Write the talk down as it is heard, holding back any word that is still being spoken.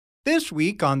This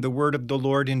week on The Word of the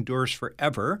Lord Endures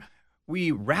Forever, we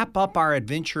wrap up our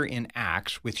adventure in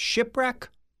Acts with shipwreck,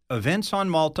 events on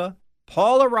Malta,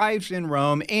 Paul arrives in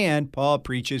Rome, and Paul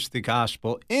preaches the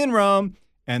gospel in Rome,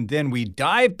 and then we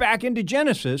dive back into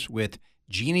Genesis with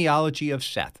genealogy of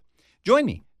Seth. Join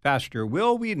me, Pastor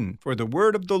Will Whedon, for The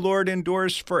Word of the Lord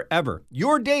Endures Forever,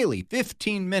 your daily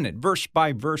 15-minute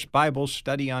verse-by-verse Bible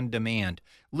study on demand.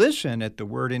 Listen at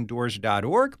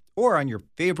thewordendures.org or on your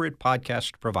favorite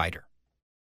podcast provider.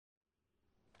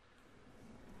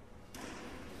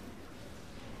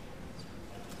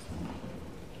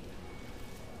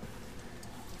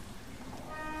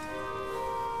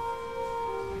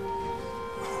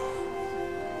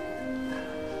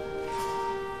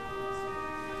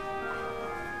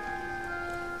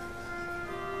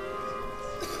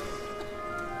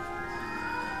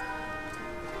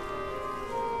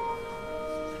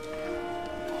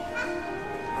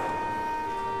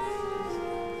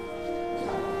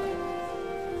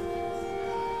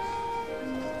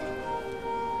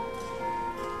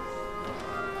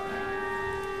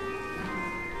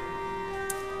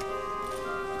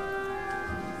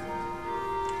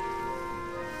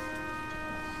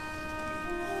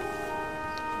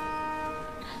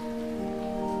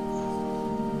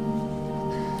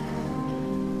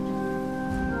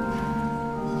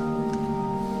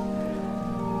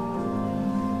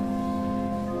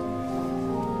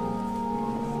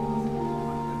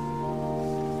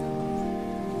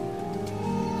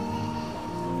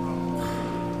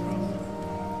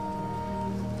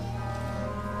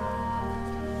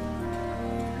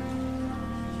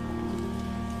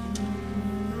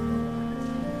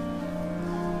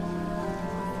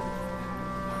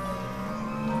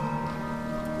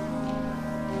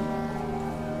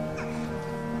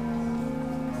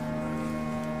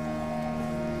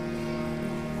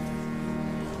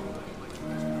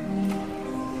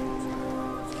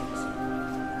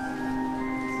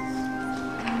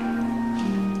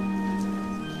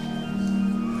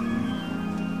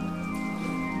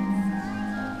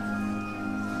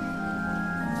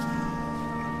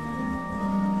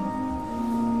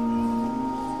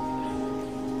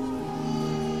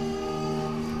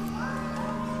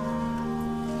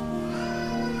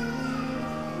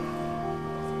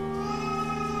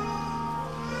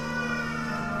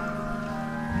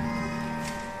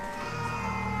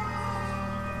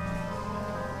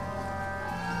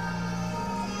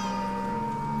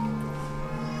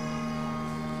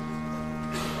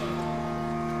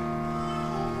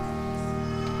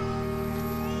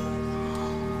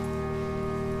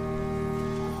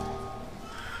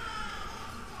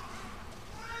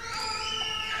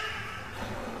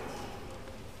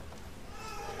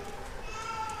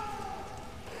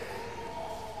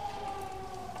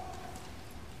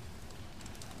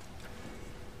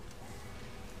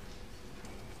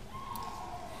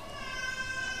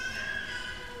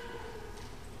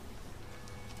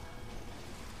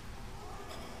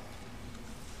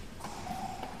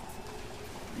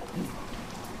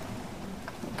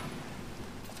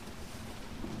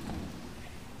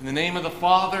 In the name of the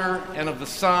Father, and of the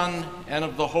Son, and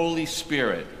of the Holy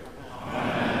Spirit.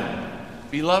 Amen.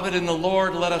 Beloved in the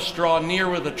Lord, let us draw near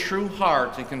with a true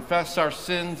heart and confess our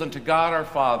sins unto God our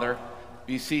Father,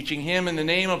 beseeching him in the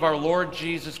name of our Lord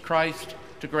Jesus Christ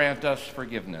to grant us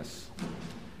forgiveness.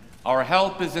 Our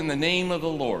help is in the name of the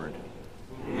Lord.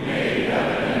 Who made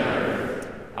heaven and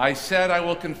earth. I said, I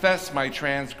will confess my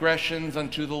transgressions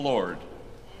unto the Lord.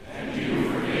 And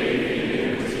you forgave the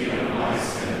iniquity of my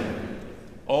sin.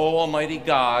 O Almighty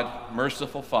God,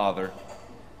 merciful Father,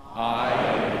 I,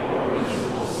 a poor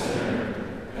miserable sinner,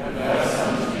 confess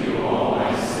unto you all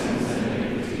my sins and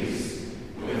iniquities,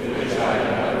 with which I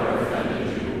have ever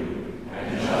offended you,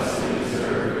 and justly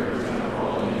deserve your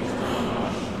temporal and eternal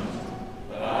punishment.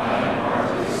 But I am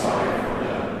heartily sorry for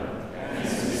them, and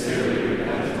sincerely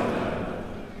repent of them.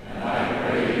 And I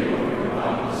pray you of your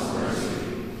boundless mercy,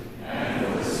 and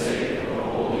for the sake of the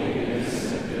holy,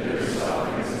 innocent, bitter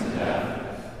sufferings and death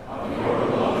of your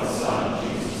beloved Son,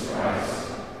 Jesus Christ,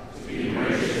 to be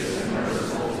gracious and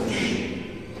merciful to me,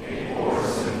 a poor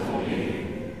sinful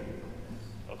being.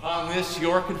 upon this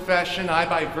your confession, I,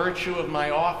 by virtue of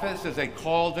my office as a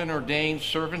called and ordained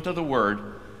servant of the Word,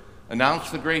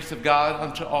 announce the grace of God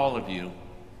unto all of you.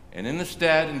 And in the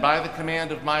stead and by the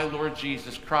command of my Lord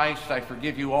Jesus Christ, I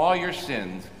forgive you all your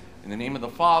sins, in the name of the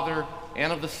Father,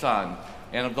 and of the Son,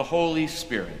 and of the Holy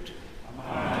Spirit.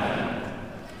 Amen.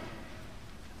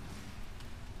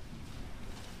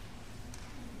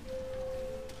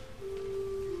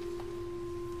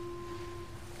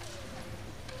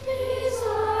 These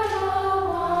are the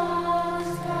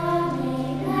ones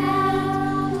coming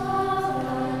out of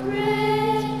the grave.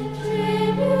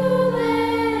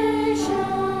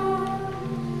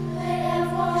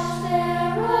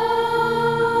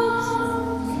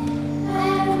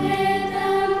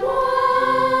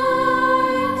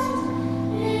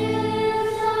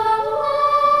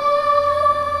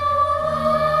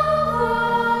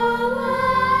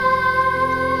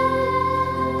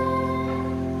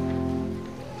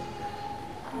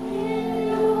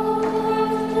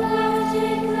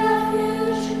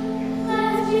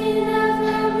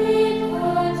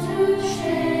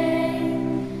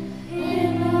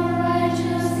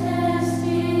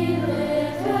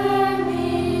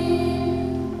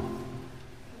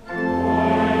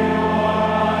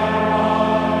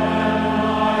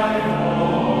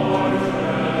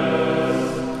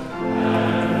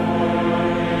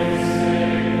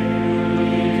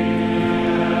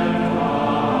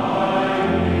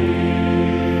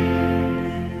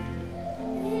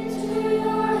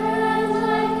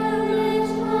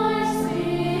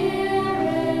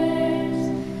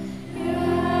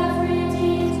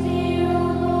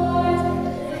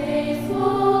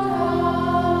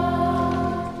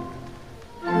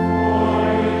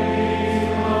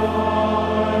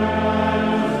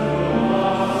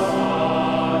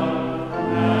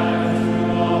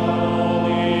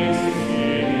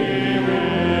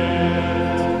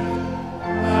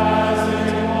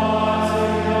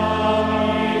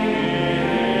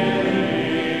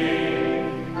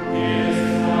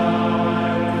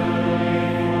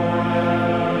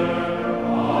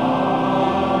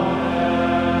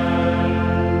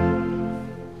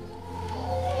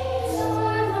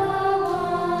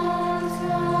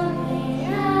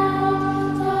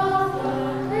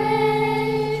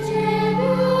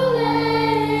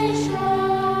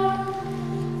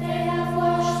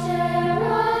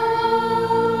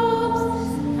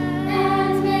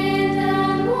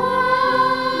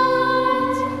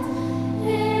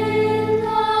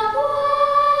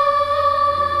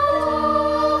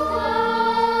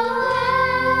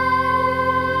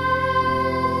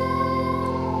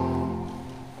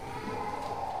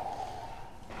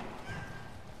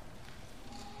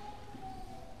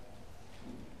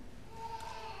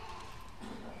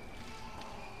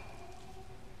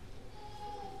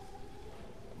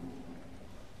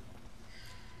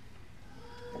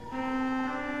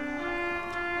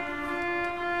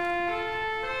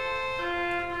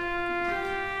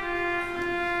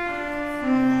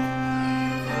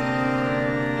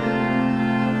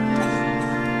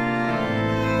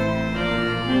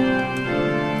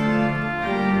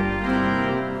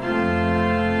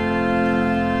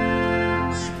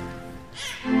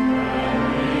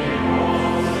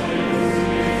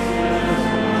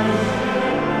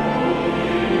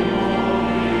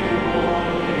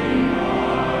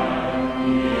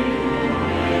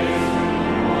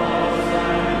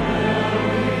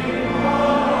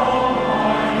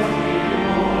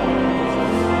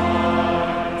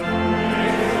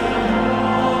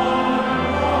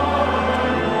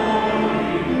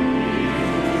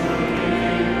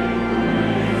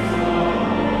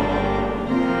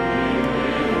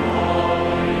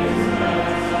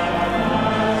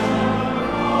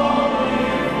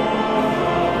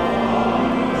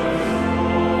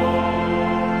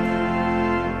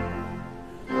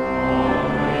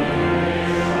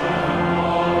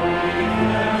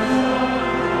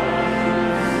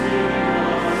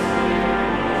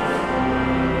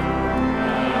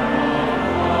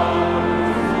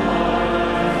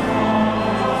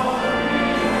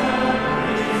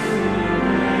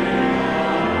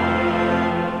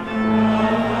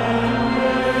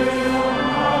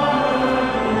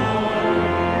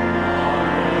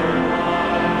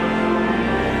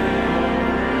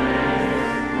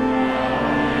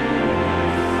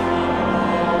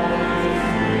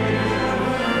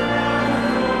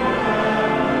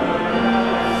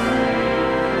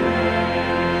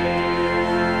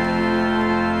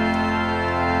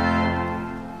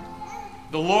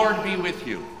 Lord be with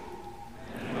you.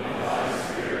 And with thy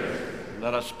spirit.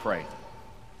 Let us pray.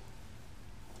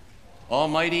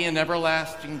 Almighty and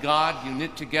everlasting God, you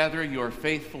knit together your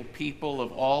faithful people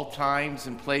of all times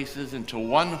and places into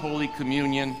one holy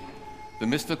communion, the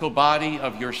mystical body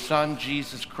of your Son,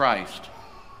 Jesus Christ.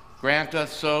 Grant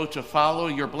us so to follow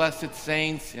your blessed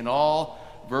saints in all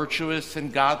virtuous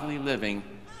and godly living,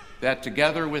 that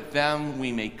together with them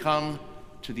we may come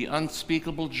to the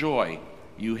unspeakable joy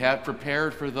you have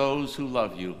prepared for those who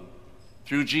love you.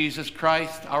 Through Jesus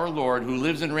Christ, our Lord, who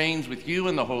lives and reigns with you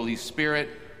in the Holy Spirit,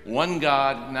 one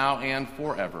God, now and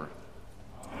forever.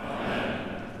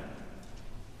 Amen.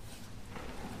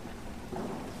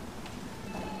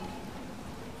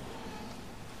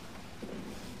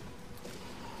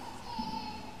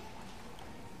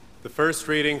 The first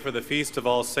reading for the Feast of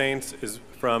All Saints is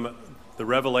from the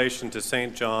Revelation to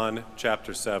St. John,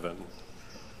 chapter 7.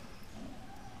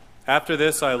 After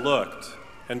this I looked,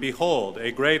 and behold,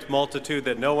 a great multitude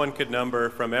that no one could number,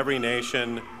 from every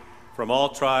nation, from all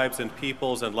tribes and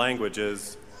peoples and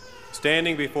languages,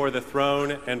 standing before the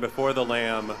throne and before the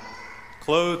Lamb,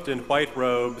 clothed in white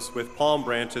robes, with palm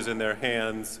branches in their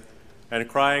hands, and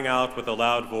crying out with a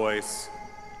loud voice,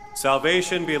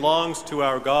 "Salvation belongs to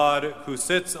our God who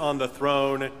sits on the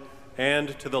throne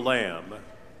and to the Lamb."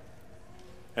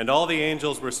 And all the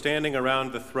angels were standing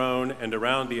around the throne and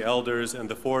around the elders and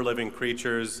the 4 living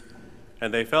creatures,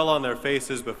 and they fell on their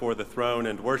faces before the throne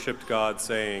and worshipped God,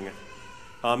 saying,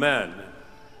 Amen.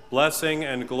 Blessing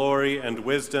and glory and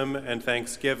wisdom and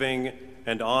thanksgiving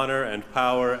and honor and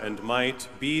power and might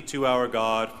be to our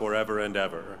God forever and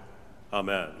ever.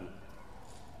 Amen.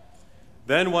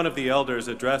 Then one of the elders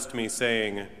addressed me,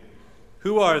 saying,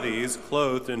 "Who are these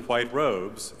clothed in white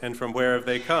robes, and from where have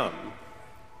they come?"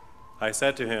 I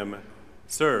said to him,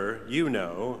 "Sir, you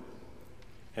know."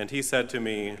 And he said to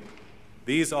me,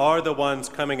 "These are the ones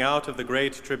coming out of the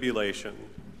great tribulation.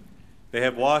 They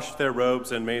have washed their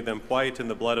robes and made them white in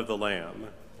the blood of the Lamb.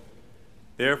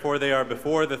 Therefore they are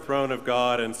before the throne of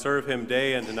God and serve him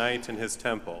day and night in his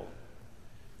temple.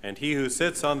 And he who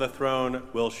sits on the throne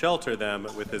will shelter them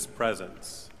with his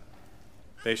presence.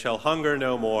 They shall hunger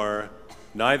no more,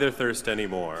 neither thirst any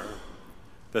more.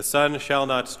 The sun shall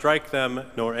not strike them,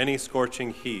 nor any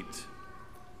scorching heat.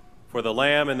 For the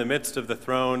Lamb in the midst of the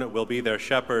throne will be their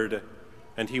shepherd,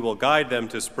 and he will guide them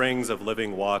to springs of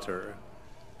living water.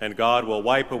 And God will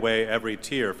wipe away every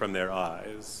tear from their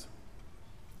eyes."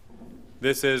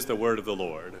 This is the word of the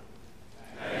Lord.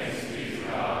 Thanks be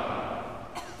to God.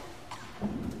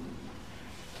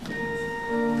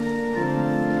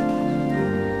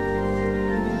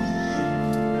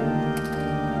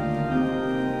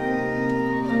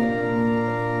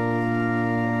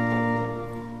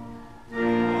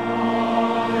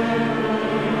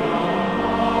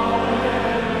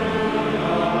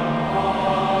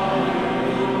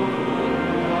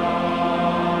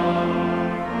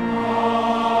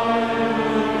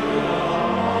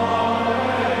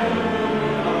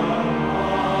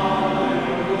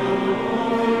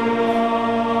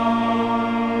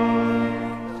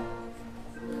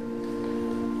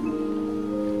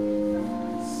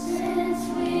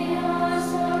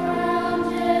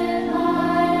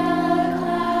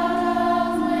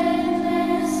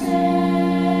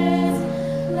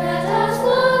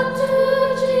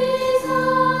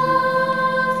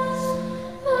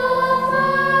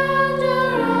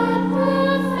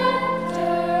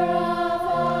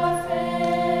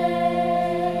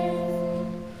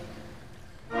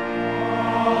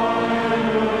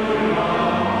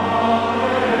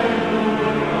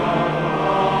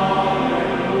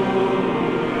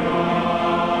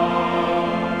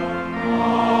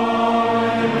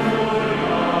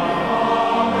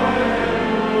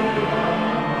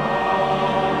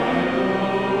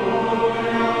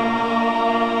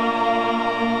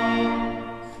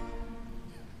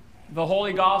 The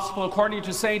Holy Gospel according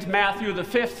to St. Matthew, the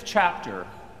 5th chapter.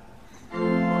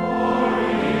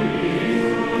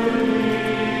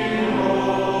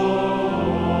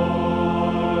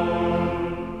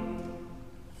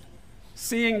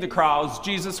 Seeing the crowds,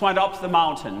 Jesus went up the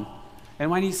mountain,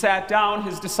 and when he sat down,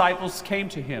 his disciples came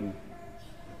to him.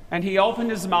 And he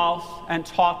opened his mouth and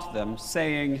taught them,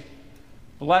 saying,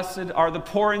 "Blessed are the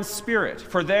poor in spirit,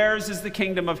 for theirs is the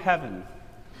kingdom of heaven.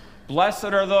 Blessed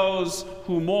are those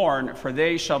who mourn, for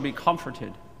they shall be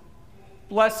comforted.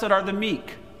 Blessed are the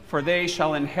meek, for they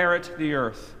shall inherit the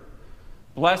earth.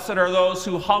 Blessed are those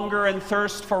who hunger and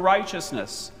thirst for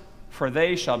righteousness, for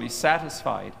they shall be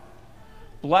satisfied.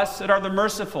 Blessed are the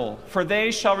merciful, for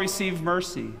they shall receive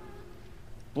mercy.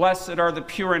 Blessed are the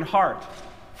pure in heart,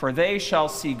 for they shall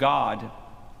see God.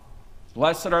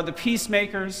 Blessed are the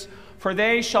peacemakers, for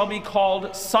they shall be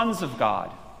called sons of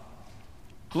God.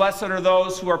 Blessed are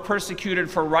those who are persecuted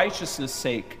for righteousness'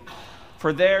 sake,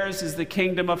 for theirs is the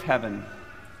kingdom of heaven.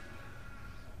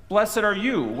 Blessed are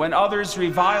you when others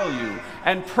revile you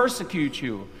and persecute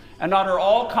you and utter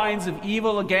all kinds of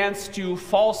evil against you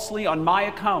falsely on my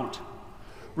account.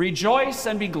 Rejoice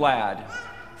and be glad,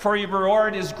 for your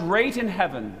reward is great in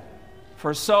heaven,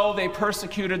 for so they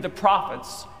persecuted the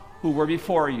prophets who were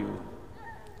before you.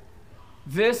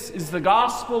 This is the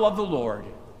gospel of the Lord.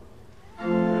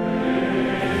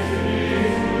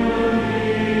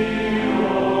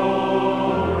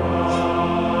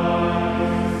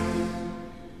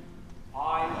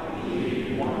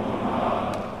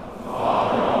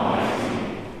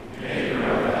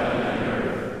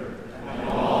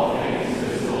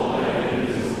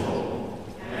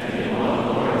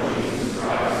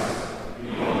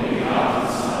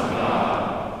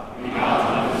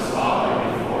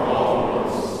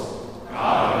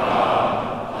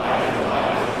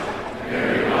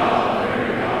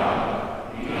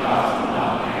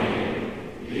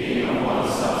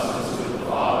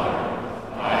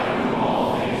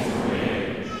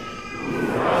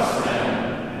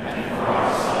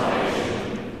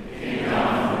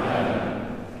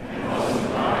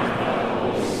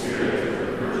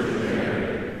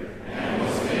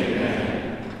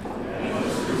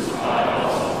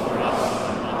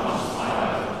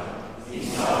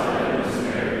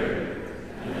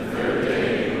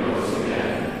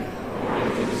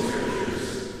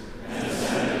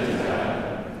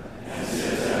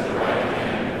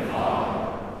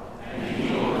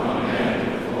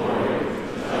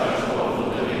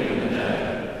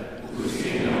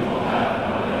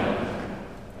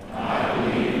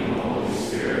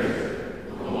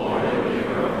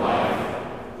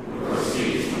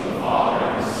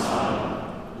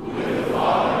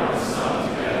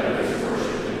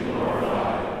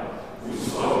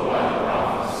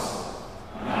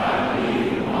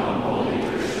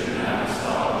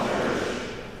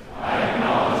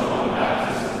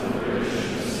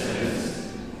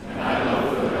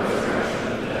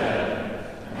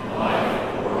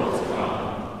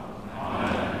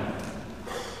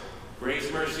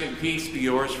 Peace be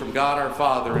yours from God our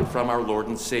Father and from our Lord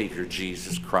and Savior,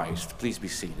 Jesus Christ. Please be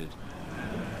seated.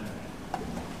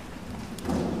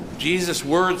 Jesus'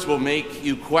 words will make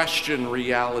you question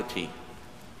reality.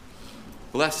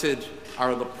 Blessed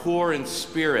are the poor in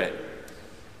spirit.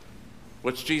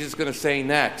 What's Jesus going to say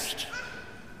next?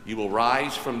 You will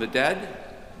rise from the dead?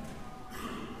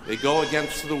 They go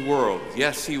against the world.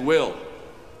 Yes, he will.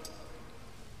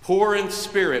 Poor in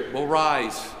spirit will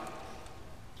rise,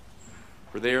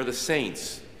 for they are the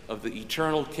saints of the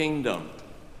eternal kingdom.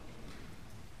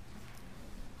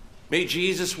 May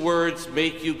Jesus' words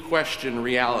make you question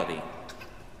reality.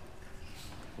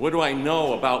 What do I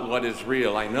know about what is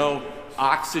real? I know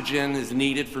oxygen is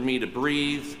needed for me to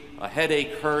breathe. A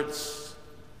headache hurts.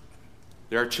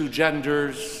 There are two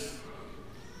genders.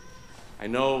 I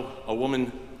know a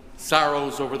woman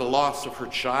sorrows over the loss of her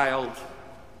child.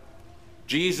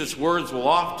 Jesus' words will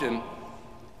often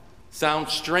sound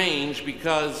strange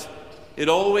because it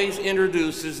always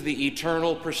introduces the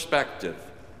eternal perspective,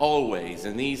 always.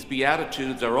 And these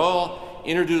Beatitudes are all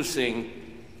introducing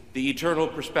the eternal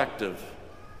perspective.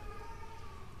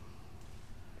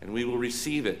 And we will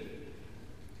receive it,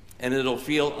 and it'll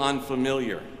feel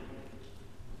unfamiliar.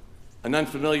 An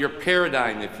unfamiliar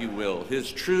paradigm, if you will. His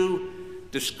true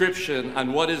description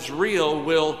on what is real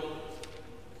will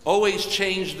always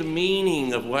change the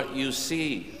meaning of what you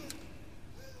see.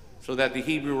 So that the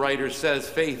Hebrew writer says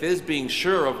faith is being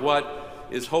sure of what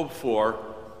is hoped for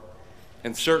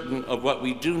and certain of what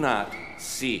we do not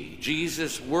see.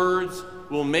 Jesus' words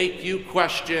will make you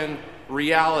question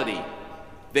reality.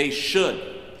 They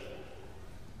should.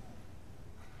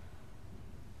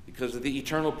 Because of the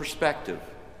eternal perspective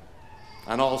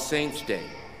on All Saints' Day.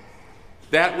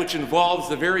 That which involves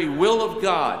the very will of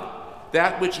God,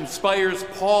 that which inspires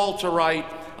Paul to write,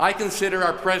 I consider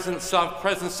our present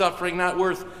suffering not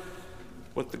worth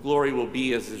what the glory will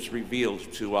be as it's revealed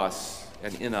to us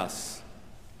and in us.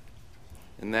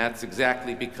 And that's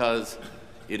exactly because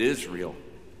it is real,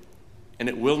 and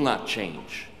it will not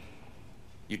change.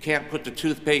 You can't put the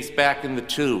toothpaste back in the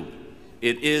tube.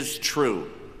 It is true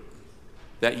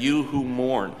that you who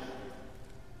mourn,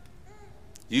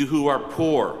 you who are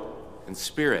poor in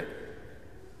spirit,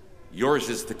 yours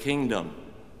is the kingdom.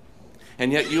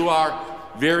 And yet you are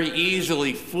very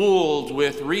easily fooled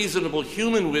with reasonable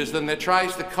human wisdom that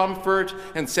tries to comfort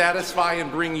and satisfy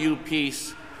and bring you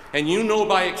peace. And you know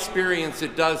by experience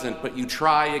it doesn't, but you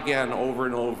try again over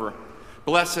and over.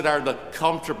 Blessed are the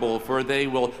comfortable, for they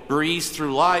will breeze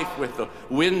through life with the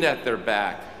wind at their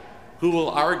back. Who will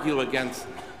argue against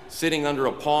sitting under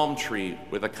a palm tree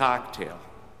with a cocktail?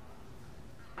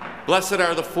 Blessed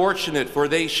are the fortunate, for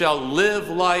they shall live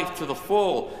life to the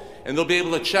full, and they'll be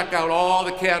able to check out all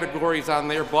the categories on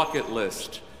their bucket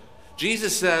list.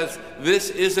 Jesus says, this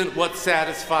isn't what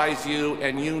satisfies you,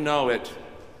 and you know it.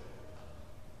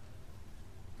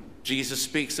 Jesus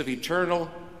speaks of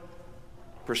eternal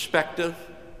perspective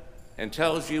and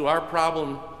tells you our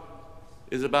problem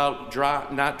is about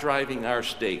not driving our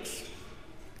stakes,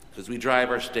 because we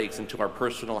drive our stakes into our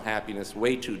personal happiness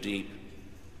way too deep.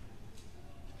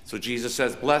 So Jesus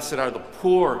says, blessed are the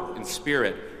poor in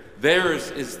spirit.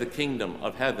 Theirs is the kingdom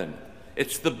of heaven.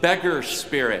 It's the beggar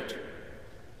spirit.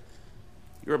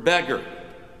 You're a beggar.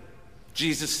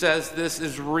 Jesus says this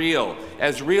is real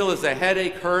as a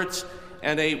headache hurts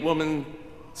and a woman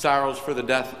sorrows for the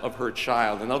death of her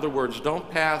child. In other words,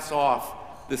 don't pass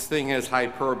off this thing as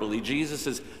hyperbole. Jesus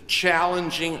is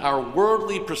challenging our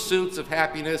worldly pursuits of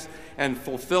happiness and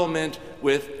fulfillment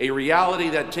with a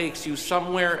reality that takes you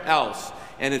somewhere else,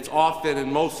 and it's often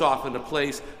and most often a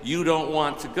place you don't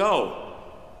want to go.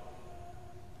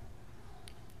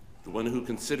 The one who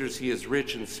considers he is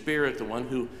rich in spirit, the one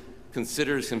who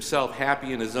considers himself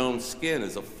happy in his own skin,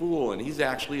 is a fool, and he's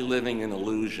actually living an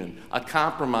illusion, a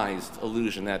compromised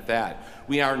illusion at that.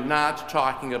 We are not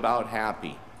talking about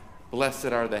happy. Blessed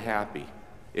are the happy.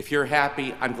 If you're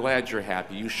happy, I'm glad you're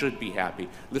happy. You should be happy.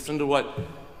 Listen to what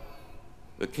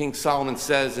the King Solomon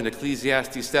says in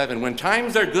Ecclesiastes 7. When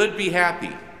times are good, be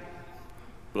happy.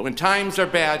 But when times are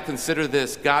bad, consider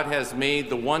this: God has made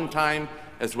the one time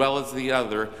as well as the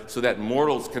other, so that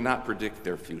mortals cannot predict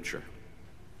their future.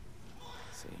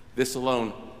 See, this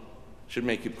alone should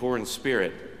make you poor in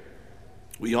spirit.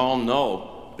 We all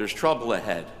know there's trouble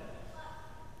ahead.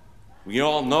 We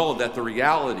all know that the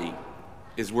reality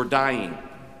is we're dying.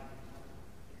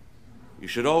 You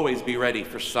should always be ready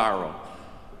for sorrow.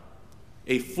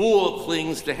 A fool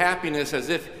clings to happiness as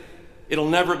if it'll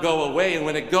never go away, and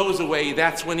when it goes away,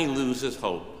 that's when he loses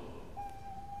hope.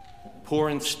 Poor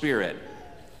in spirit.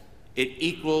 It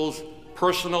equals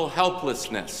personal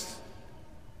helplessness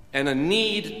and a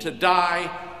need to die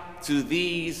to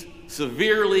these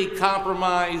severely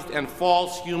compromised and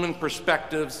false human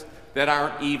perspectives that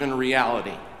aren't even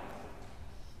reality.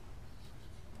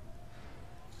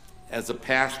 As a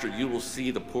pastor, you will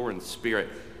see the poor in spirit.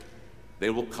 They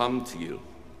will come to you.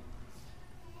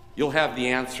 You'll have the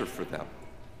answer for them.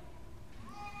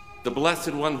 The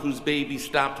blessed one whose baby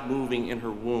stopped moving in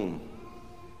her womb,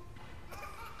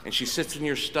 and she sits in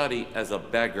your study as a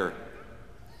beggar,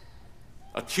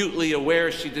 acutely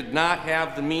aware she did not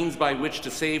have the means by which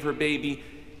to save her baby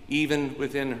even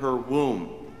within her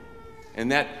womb.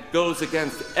 And that goes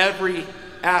against every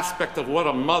aspect of what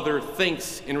a mother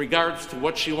thinks in regards to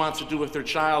what she wants to do with her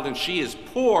child, and she is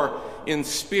poor in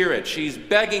spirit. She's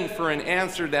begging for an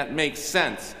answer that makes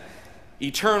sense,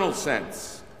 eternal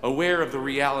sense, aware of the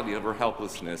reality of her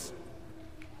helplessness.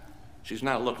 She's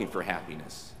not looking for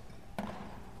happiness.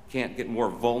 Can't get more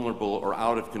vulnerable or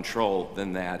out of control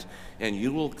than that. And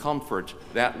you will comfort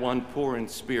that one poor in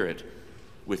spirit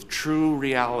with true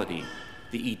reality,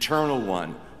 the eternal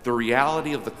one, the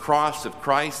reality of the cross of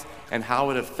Christ and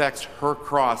how it affects her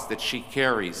cross that she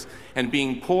carries. And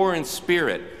being poor in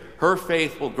spirit, her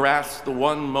faith will grasp the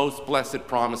one most blessed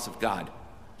promise of God.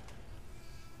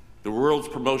 The world's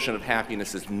promotion of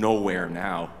happiness is nowhere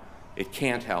now. It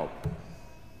can't help.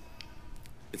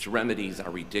 Its remedies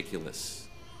are ridiculous.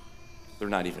 They're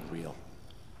not even real.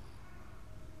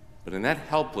 But in that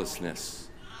helplessness,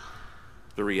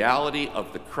 the reality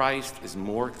of the Christ is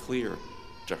more clear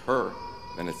to her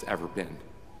than it's ever been.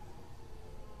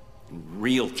 In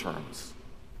real terms.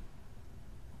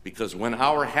 Because when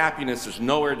our happiness is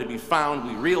nowhere to be found,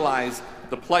 we realize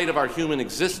the plight of our human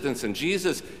existence. And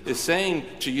Jesus is saying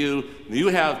to you, you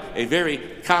have a very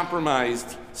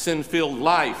compromised, sin-filled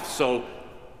life. So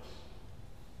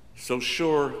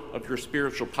sure of your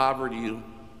spiritual poverty,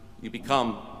 you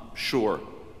become sure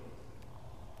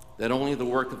that only the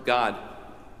work of God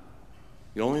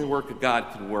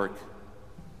can work.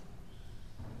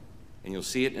 And you'll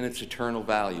see it in its eternal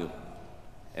value.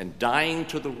 And dying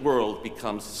to the world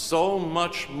becomes so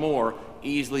much more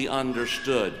easily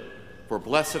understood. For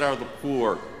blessed are the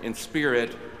poor in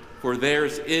spirit, for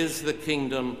theirs is the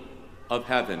kingdom of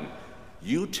heaven.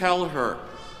 You tell her,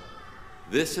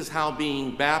 this is how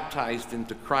being baptized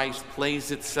into Christ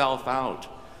plays itself out,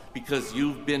 because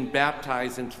you've been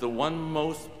baptized into the one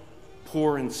most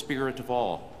poor in spirit of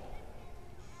all,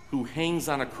 who hangs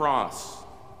on a cross,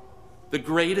 The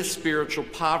greatest spiritual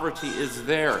poverty is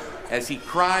there as he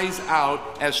cries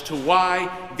out as to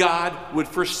why God would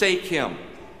forsake him.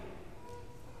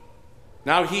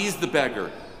 Now he's the beggar.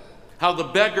 How the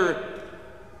beggar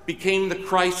became the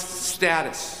Christ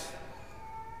status.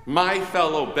 My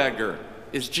fellow beggar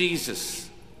is Jesus,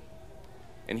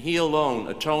 and he alone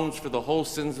atones for the whole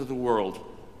sins of the world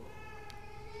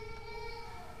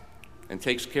and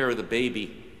takes care of the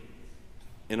baby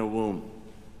in a womb.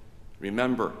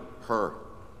 Remember her.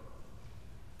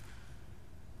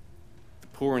 The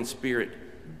poor in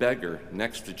spirit beggar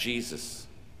next to Jesus.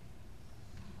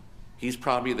 He's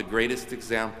probably the greatest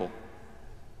example.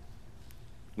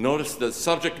 Notice the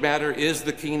subject matter is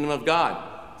the kingdom of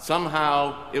God.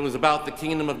 Somehow it was about the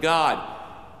kingdom of God.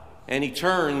 And he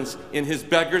turns in his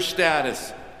beggar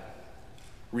status.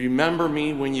 Remember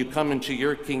me when you come into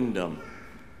your kingdom.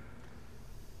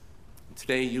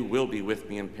 Today you will be with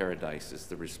me in paradise is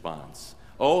the response.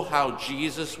 Oh, how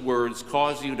Jesus' words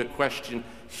cause you to question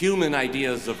human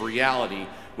ideas of reality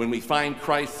when we find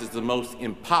Christ as the most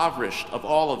impoverished of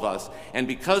all of us. And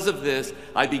because of this,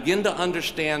 I begin to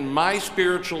understand my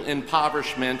spiritual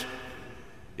impoverishment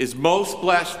is most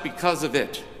blessed because of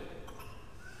it.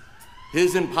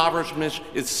 His impoverishment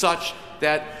is such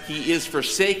that he is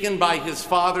forsaken by his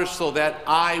Father so that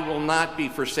I will not be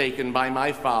forsaken by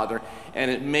my Father. And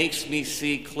it makes me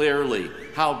see clearly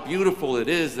how beautiful it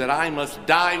is that I must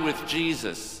die with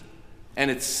Jesus, and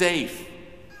it's safe.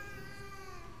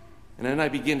 And then I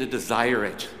begin to desire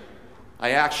it.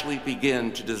 I actually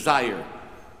begin to desire.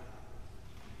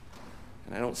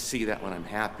 And I don't see that when I'm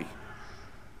happy.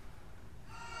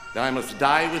 That I must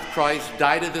die with Christ,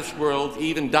 die to this world,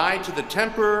 even die to the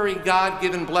temporary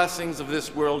God-given blessings of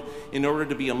this world in order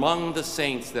to be among the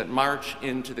saints that march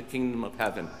into the kingdom of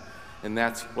heaven. And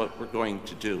that's what we're going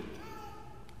to do.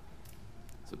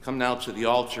 So come now to the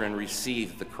altar and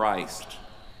receive the Christ,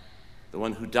 the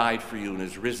one who died for you and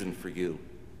is risen for you,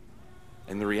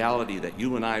 and the reality that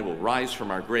you and I will rise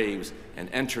from our graves and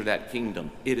enter that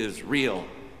kingdom. It is real,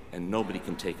 and nobody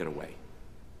can take it away.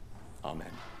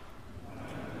 Amen.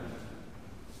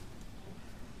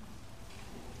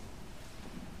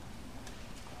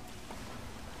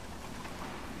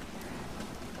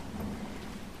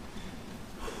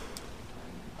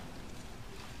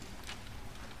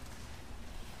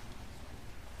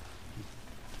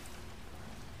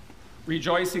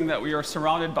 Rejoicing that we are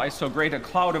surrounded by so great a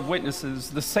cloud of witnesses,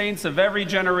 the saints of every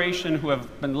generation who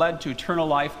have been led to eternal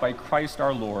life by Christ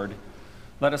our Lord,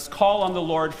 let us call on the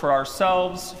Lord for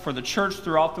ourselves, for the church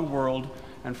throughout the world,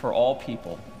 and for all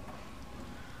people.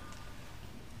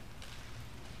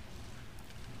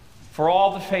 For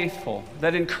all the faithful,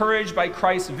 that encouraged by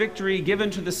Christ's victory given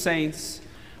to the saints,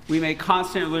 we may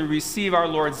constantly receive our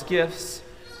Lord's gifts,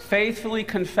 faithfully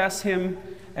confess him,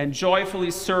 and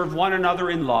joyfully serve one another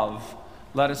in love,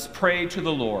 let us pray to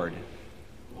the Lord.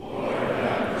 Lord,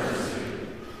 have mercy.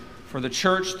 For the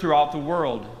church throughout the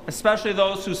world, especially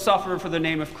those who suffer for the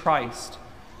name of Christ,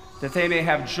 that they may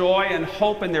have joy and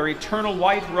hope in their eternal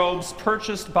white robes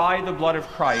purchased by the blood of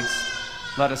Christ,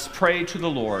 let us pray to the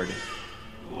Lord.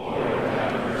 Lord,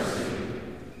 have mercy.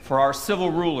 For our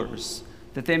civil rulers,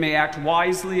 that they may act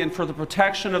wisely and for the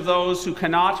protection of those who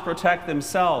cannot protect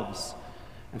themselves,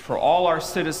 and for all our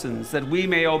citizens, that we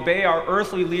may obey our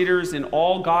earthly leaders in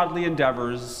all godly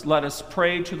endeavors, let us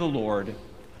pray to the Lord.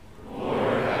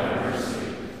 Lord, have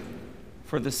mercy.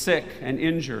 For the sick and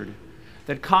injured,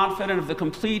 that confident of the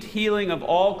complete healing of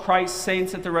all Christ's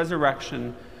saints at the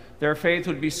resurrection, their faith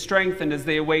would be strengthened as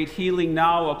they await healing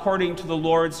now according to the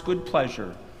Lord's good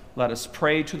pleasure, let us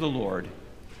pray to the Lord.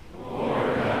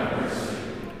 Lord, have mercy.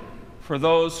 For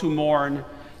those who mourn,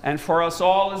 and for us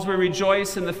all as we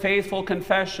rejoice in the faithful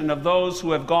confession of those who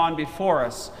have gone before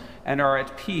us and are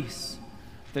at peace,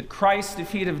 that Christ's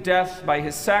defeat of death by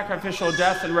his sacrificial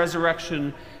death and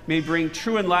resurrection may bring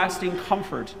true and lasting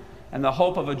comfort and the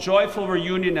hope of a joyful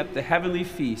reunion at the heavenly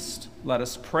feast, let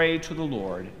us pray to the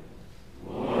Lord.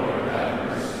 Lord, have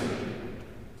mercy.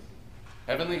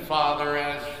 Heavenly Father,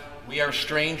 as we are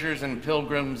strangers and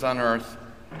pilgrims on earth,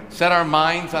 set our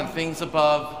minds on things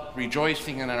above,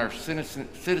 rejoicing in our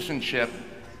citizenship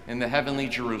in the heavenly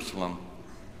Jerusalem.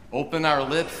 Open our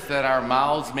lips that our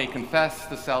mouths may confess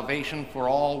the salvation for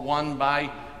all won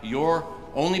by your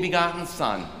only begotten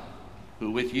Son,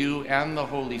 who with you and the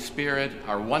Holy Spirit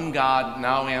are one God,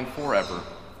 now and forever.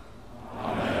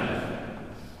 Amen.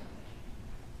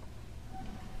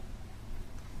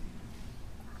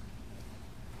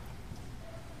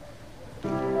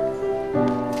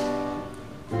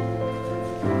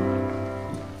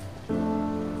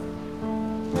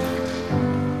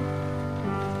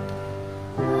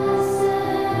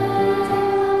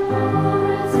 Blessed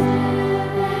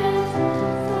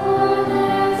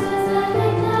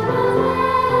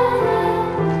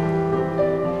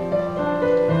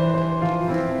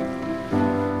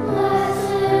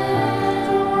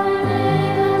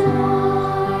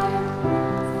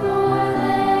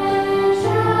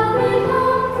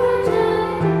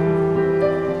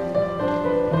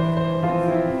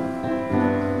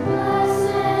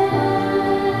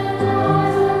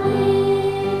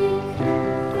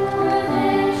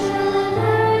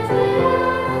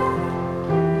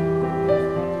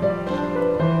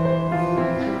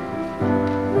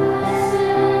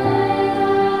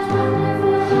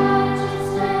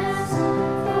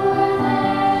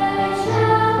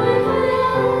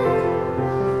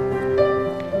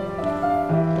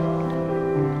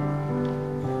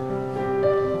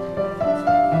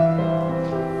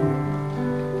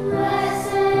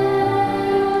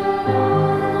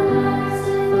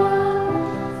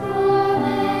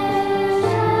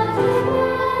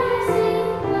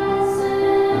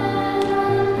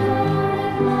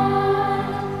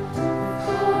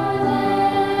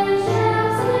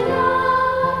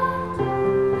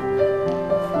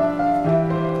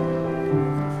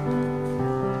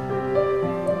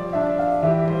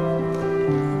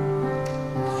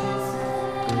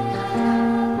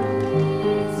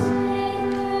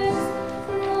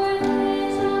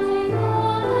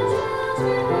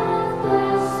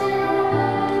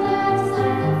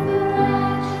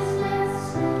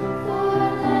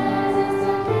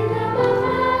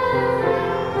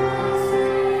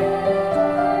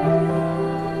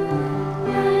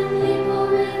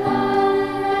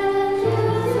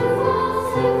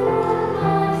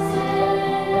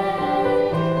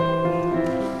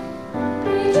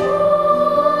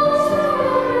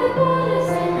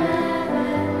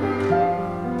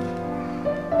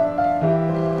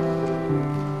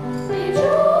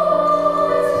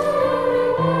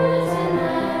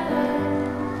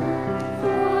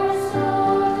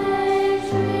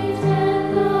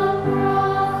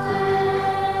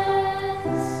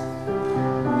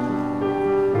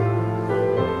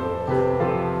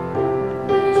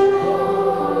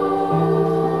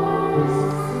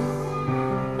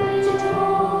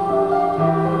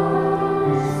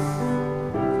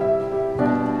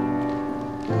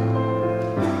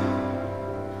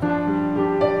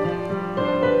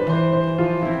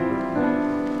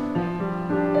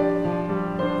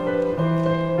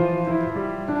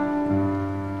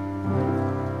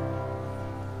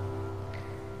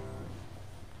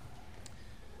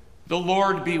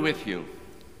Lord be with you.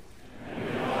 And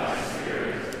with thy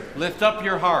spirit. Lift up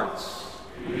your hearts.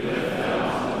 We lift them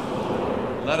unto the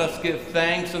Lord. Let us give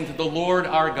thanks unto the Lord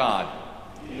our God.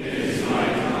 It is my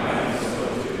time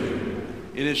so to do.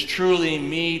 It is truly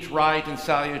meet, right, and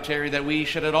salutary that we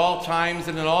should at all times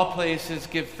and in all places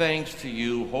give thanks to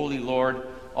you, Holy Lord,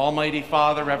 Almighty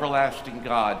Father, everlasting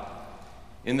God,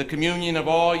 in the communion of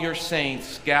all your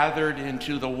saints gathered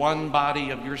into the one body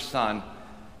of your Son.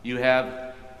 You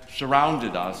have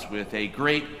surrounded us with a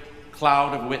great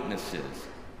cloud of witnesses,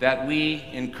 that we,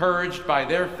 encouraged by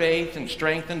their faith and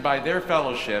strengthened by their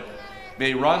fellowship,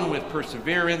 may run with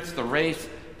perseverance the race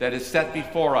that is set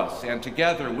before us, and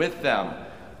together with them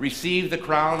receive the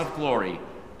crown of glory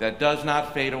that does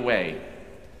not fade away.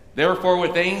 Therefore,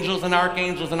 with angels and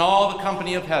archangels and all the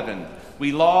company of heaven,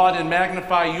 we laud and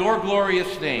magnify your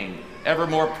glorious name,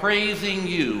 evermore praising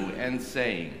you and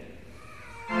saying,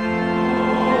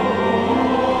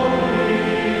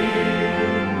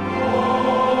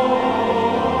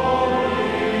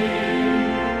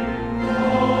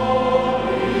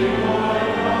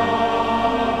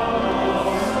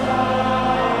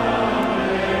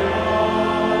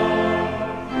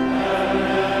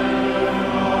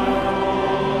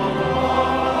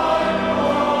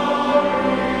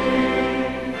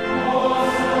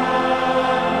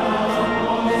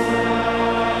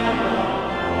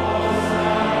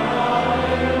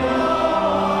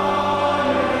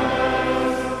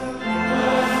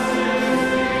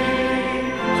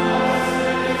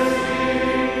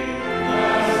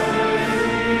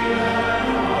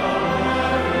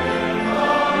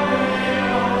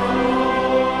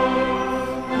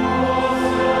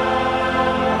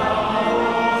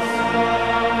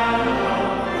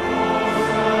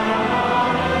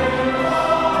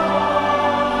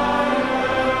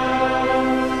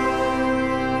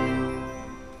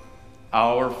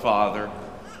 Our Father,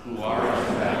 who art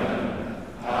in heaven,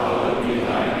 hallowed be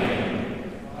thy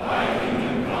name. Thy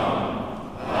kingdom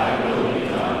come, thy will be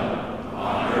done,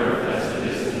 on earth as it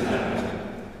is in heaven.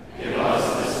 Give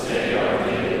us this day our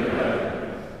daily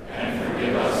bread, and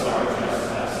forgive us our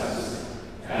trespasses,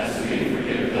 as we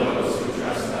forgive those who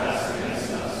trespass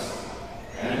against us.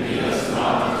 And lead us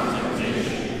not into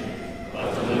temptation,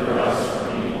 but deliver us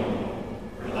from evil.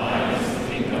 For thine is the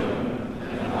kingdom,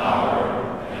 and the power,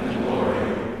 and the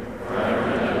glory, forever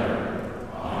and ever.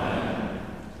 Amen.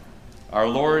 our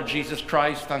Lord Jesus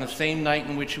Christ, on the same night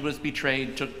in which he was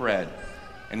betrayed, took bread.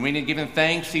 And when he had given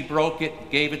thanks, he broke it,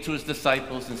 gave it to his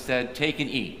disciples, and said, "Take and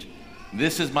eat.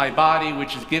 This is my body,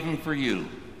 which is given for you.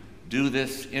 Do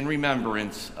this in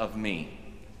remembrance of me."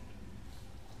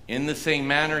 In the same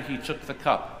manner, he took the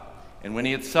cup. And when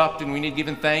he had supped and when he had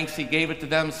given thanks, he gave it to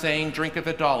them, saying, "Drink of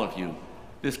it, all of you.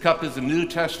 This cup is the New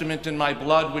Testament in my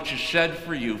blood, which is shed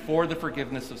for you for the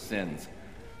forgiveness of sins.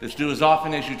 This do as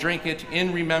often as you drink it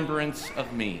in remembrance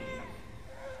of me."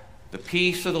 The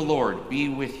peace of the Lord be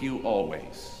with you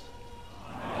always.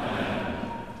 Amen.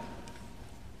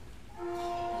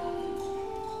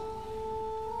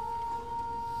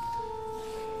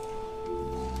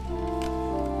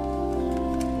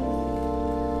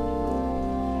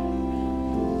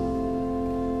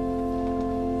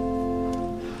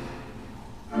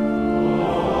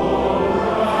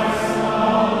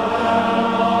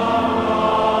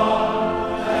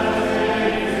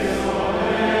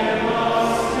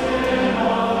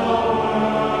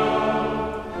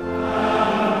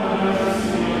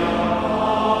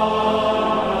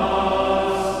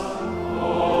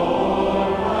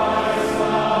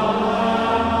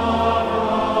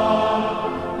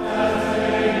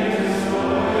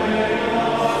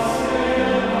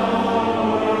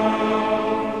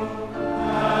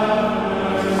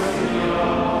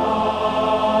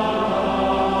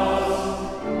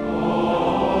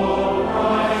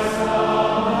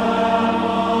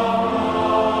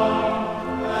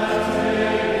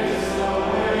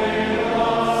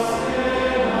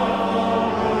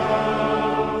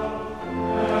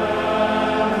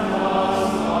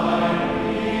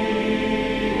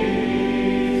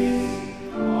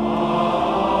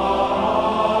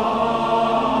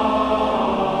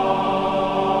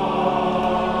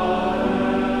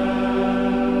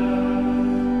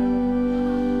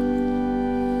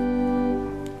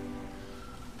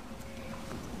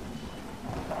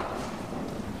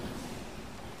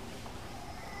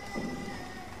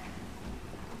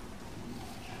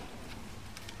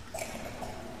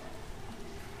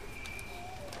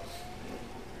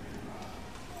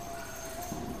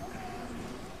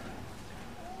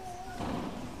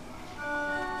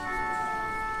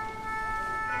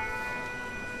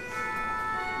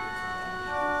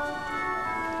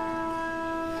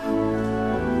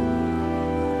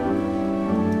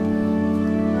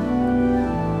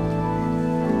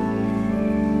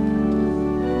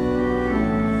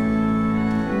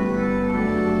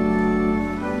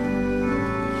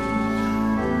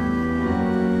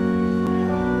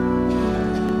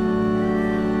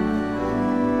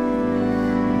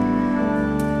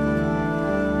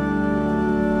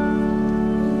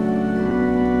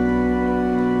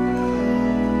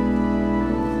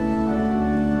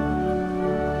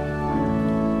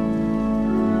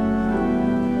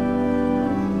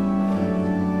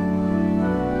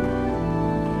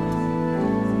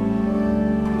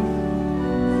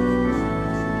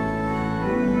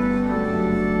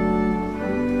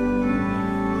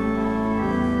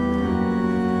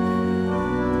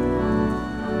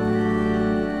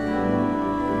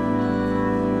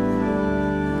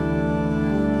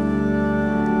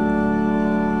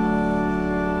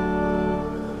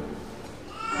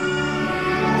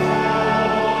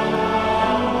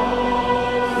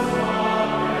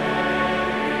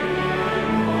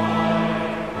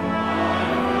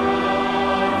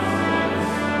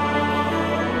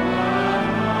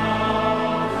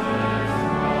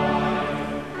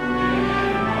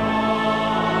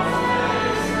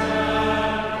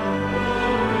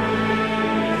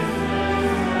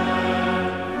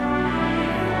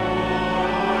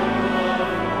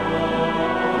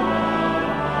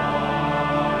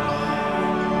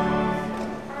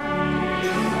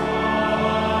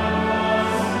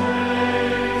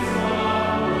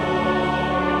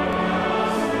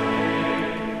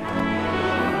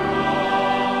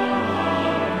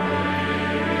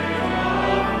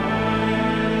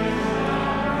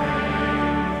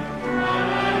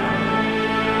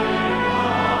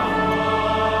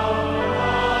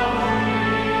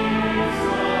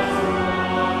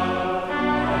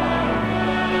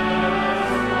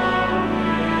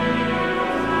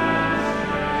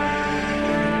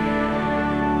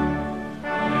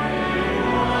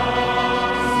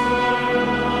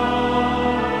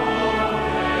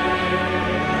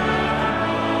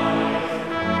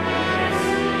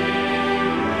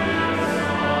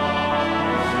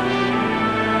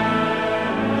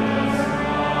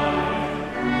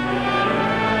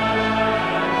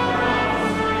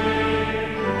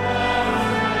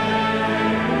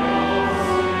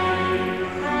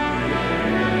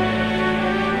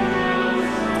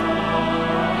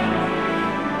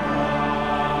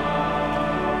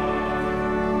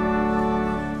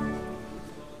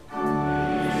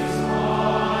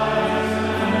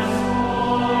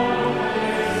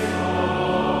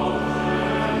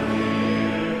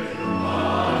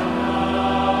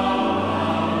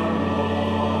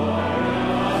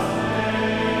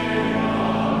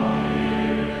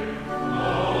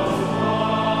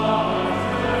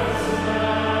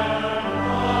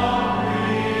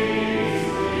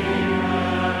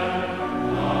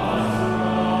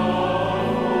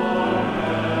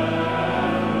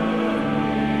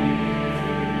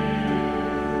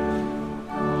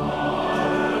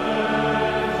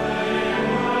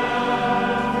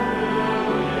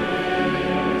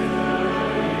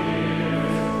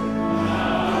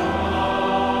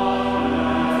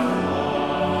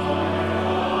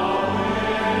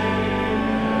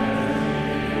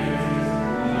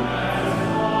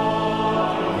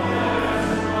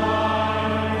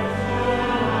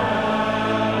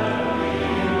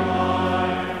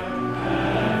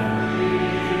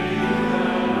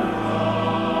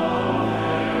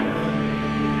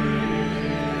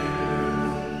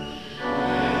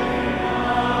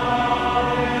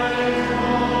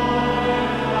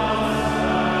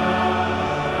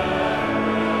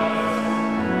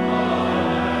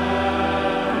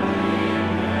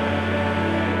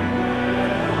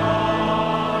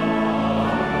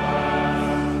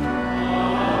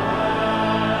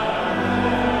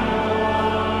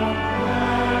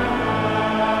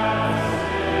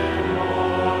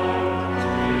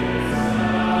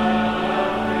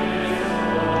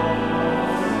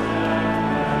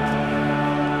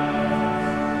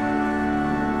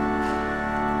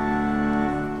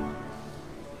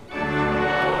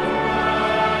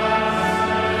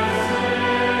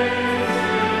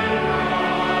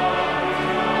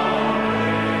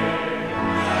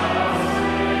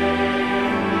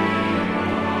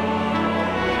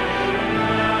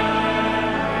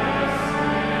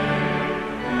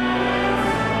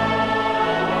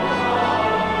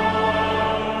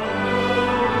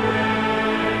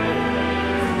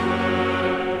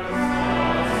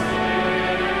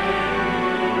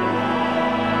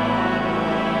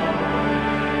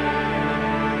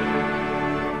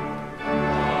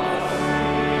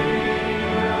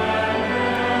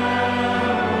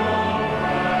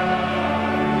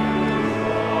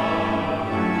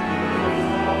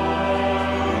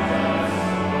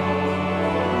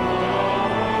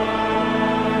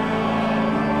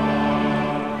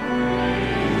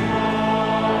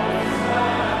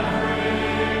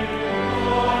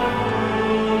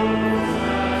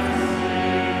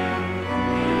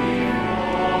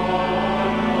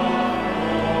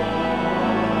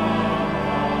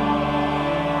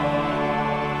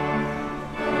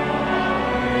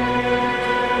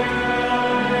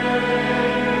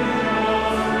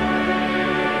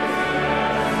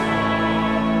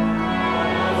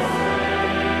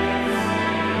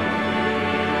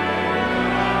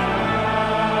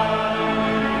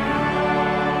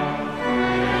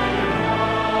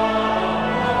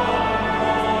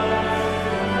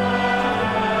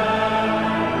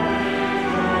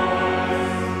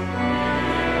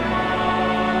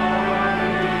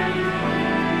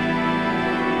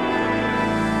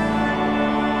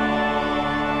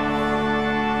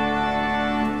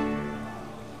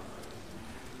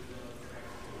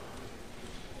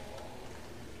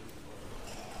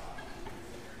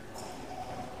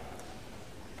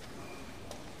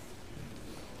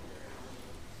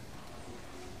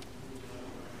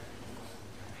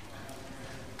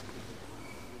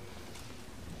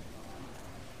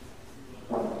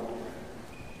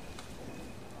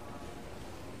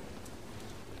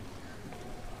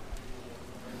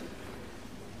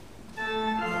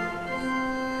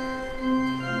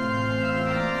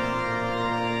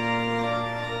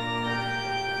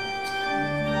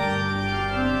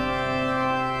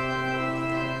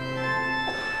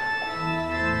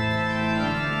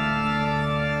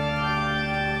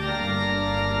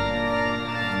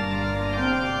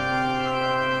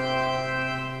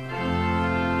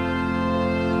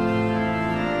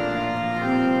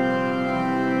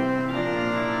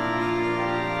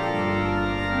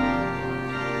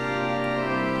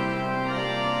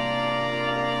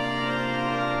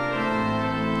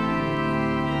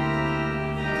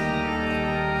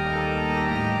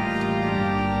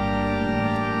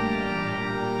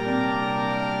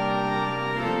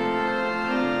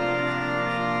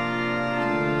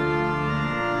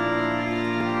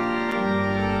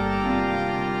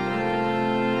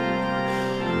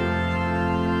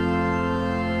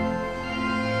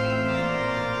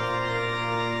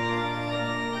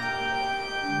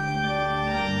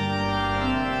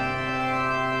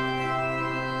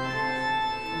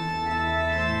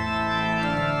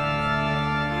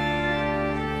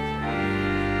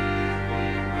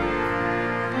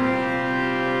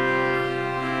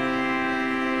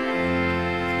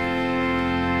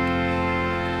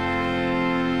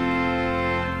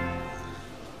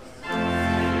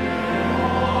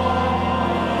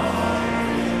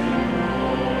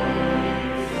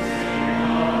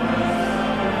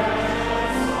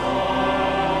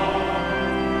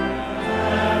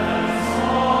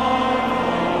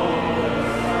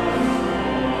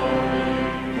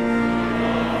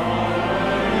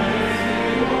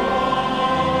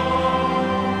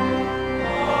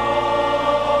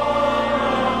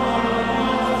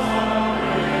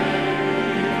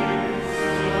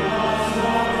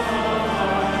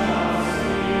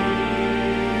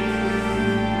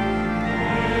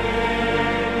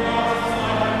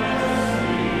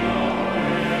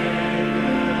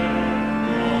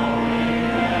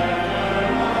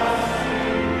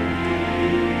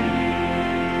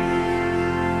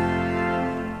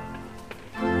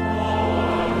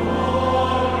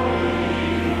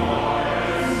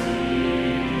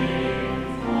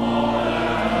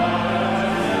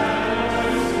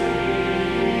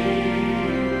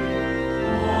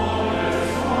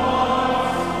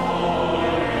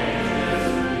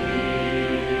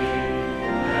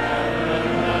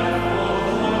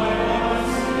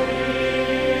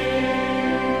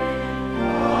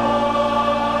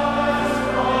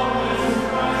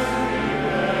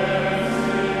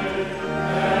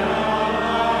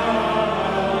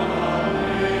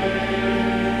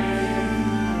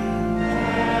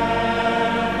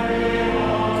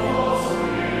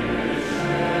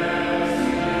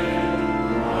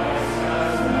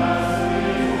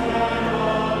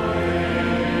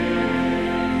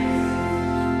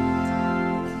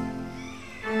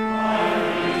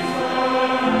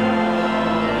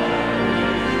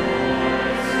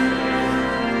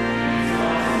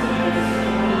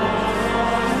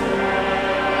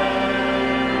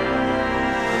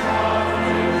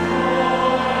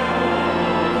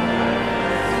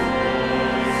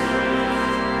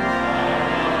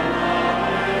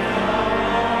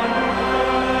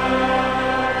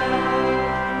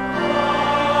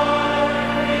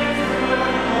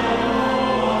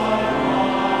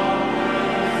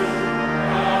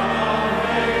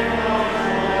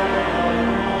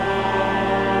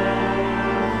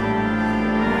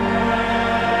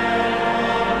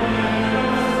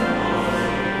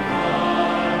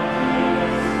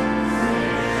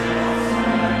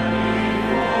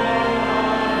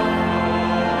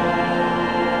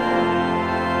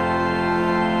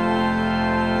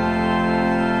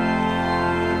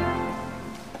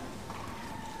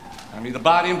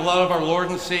 body and blood of our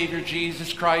Lord and Savior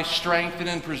Jesus Christ strengthen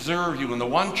and preserve you in the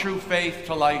one true faith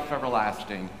to life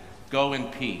everlasting. Go in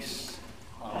peace.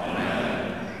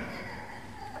 Amen.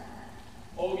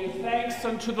 Oh, give thanks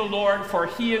unto the Lord, for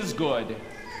he is good.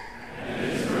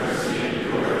 And his mercy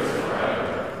endures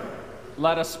forever.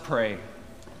 Let us pray.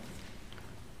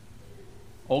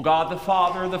 O God the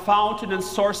Father, the fountain and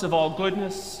source of all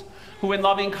goodness, who in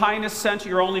loving kindness sent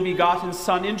your only begotten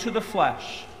Son into the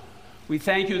flesh, we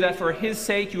thank you that for his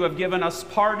sake you have given us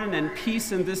pardon and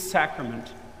peace in this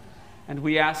sacrament. And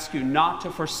we ask you not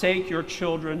to forsake your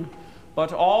children,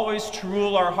 but always to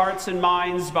rule our hearts and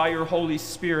minds by your Holy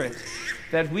Spirit,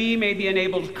 that we may be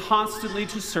enabled constantly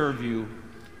to serve you.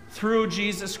 Through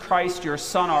Jesus Christ, your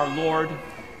Son, our Lord,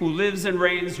 who lives and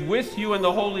reigns with you in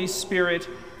the Holy Spirit,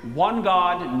 one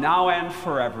God, now and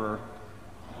forever.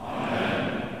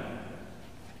 Amen.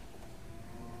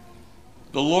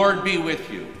 The Lord be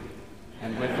with you.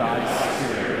 And with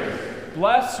thy spirit.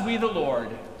 Bless we the Lord.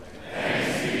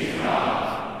 Thanks be to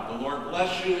God. The Lord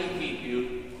bless you and keep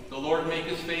you. The Lord make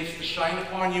his face to shine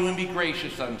upon you and be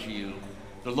gracious unto you.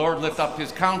 The Lord lift up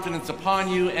his countenance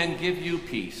upon you and give you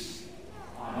peace.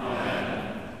 Amen.